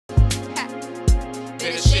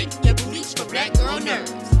black girl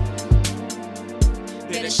nerves.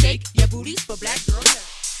 Better shake your booties for black girl nerves.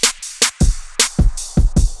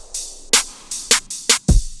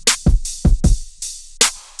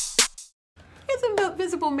 His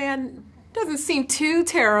Invisible Man doesn't seem too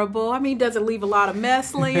terrible. I mean, doesn't leave a lot of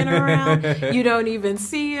mess laying around. You don't even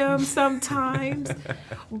see him sometimes.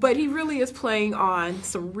 But he really is playing on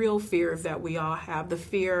some real fears that we all have. The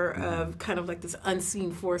fear of kind of like this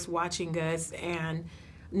unseen force watching us and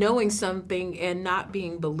knowing something and not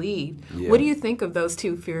being believed. Yeah. What do you think of those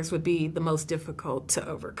two fears would be the most difficult to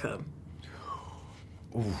overcome?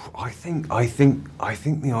 Ooh, I think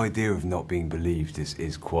the idea of not being believed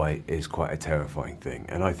is quite a terrifying thing,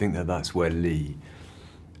 and I think that's where Lee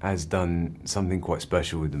has done something quite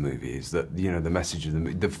special with the movie. Is that, you know, the message of the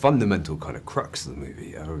movie, the fundamental kind of crux of the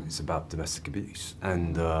movie, is about domestic abuse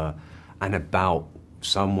and about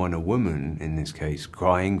someone, a woman in this case,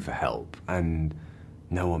 crying for help and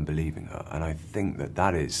no one believing her, and I think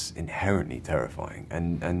that is inherently terrifying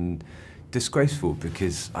and disgraceful,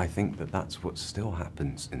 because I think that's what still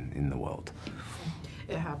happens in the world.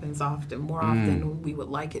 It happens often, more often than we would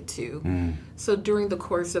like it to. So during the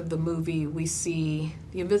course of the movie, we see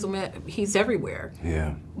the Invisible Man, he's everywhere,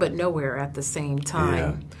 but nowhere at the same time.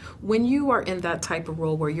 Yeah. When you are in that type of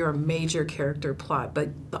role where you're a major character plot, but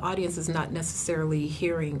the audience is not necessarily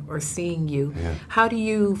hearing or seeing you, how do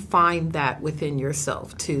you find that within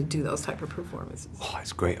yourself to do those type of performances? Oh,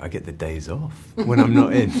 it's great. I get the days off when I'm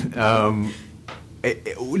not in.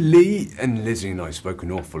 Lee and Lizzie and I spoke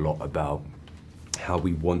an awful lot about how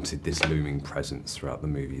we wanted this looming presence throughout the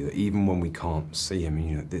movie, that even when we can't see him,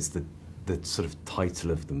 you know, it's the sort of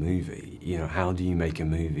title of the movie, you know, how do you make a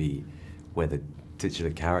movie where the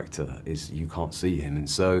titular character is, you can't see him? And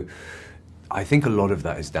so I think a lot of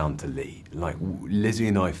that is down to Lee. Like, Lizzie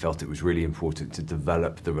and I felt it was really important to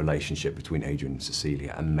develop the relationship between Adrian and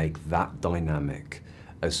Cecilia and make that dynamic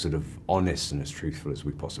as sort of honest and as truthful as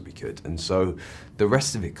we possibly could. And so the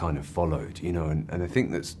rest of it kind of followed, you know, and I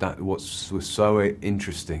think that what was so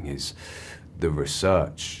interesting is the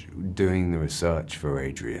research, doing the research for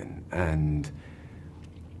Adrian and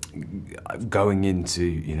going into,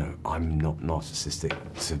 you know, I'm not narcissistic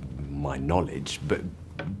to my knowledge,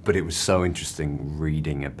 but it was so interesting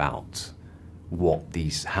reading about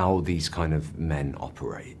how these kind of men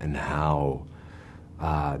operate and how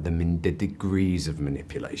the degrees of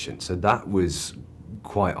manipulation. So that was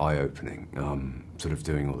quite eye-opening, sort of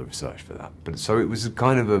doing all the research for that. But so it was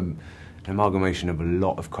kind of an amalgamation of a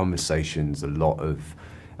lot of conversations,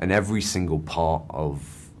 and every single part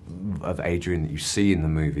of Adrian that you see in the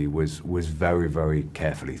movie was very, very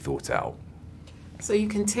carefully thought out. So you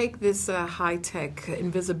can take this high-tech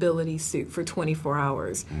invisibility suit for 24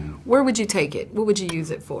 hours. Where would you take it? What would you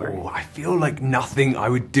use it for? Oh, I feel like I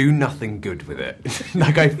would do nothing good with it.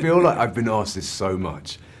 Like, I feel like I've been asked this so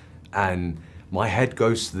much, and my head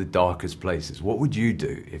goes to the darkest places. What would you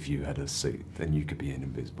do if you had a suit and you could be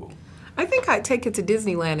invisible? I think I'd take it to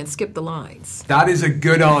Disneyland and skip the lines. That is a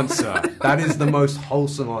good answer. That is the most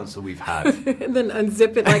wholesome answer we've had. And then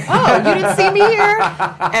unzip it like, oh, you didn't see me here?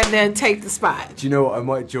 And then take the spot. Do you know what? I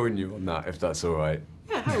might join you on that, if that's all right.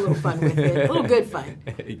 Yeah, have a little fun with it. A little good fun.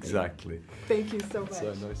 Exactly. Thank you so much.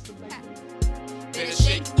 So nice to meet you. Better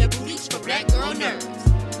shake your booties for black girl nerves.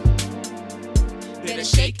 Better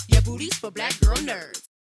shake your booties for black girl nerves.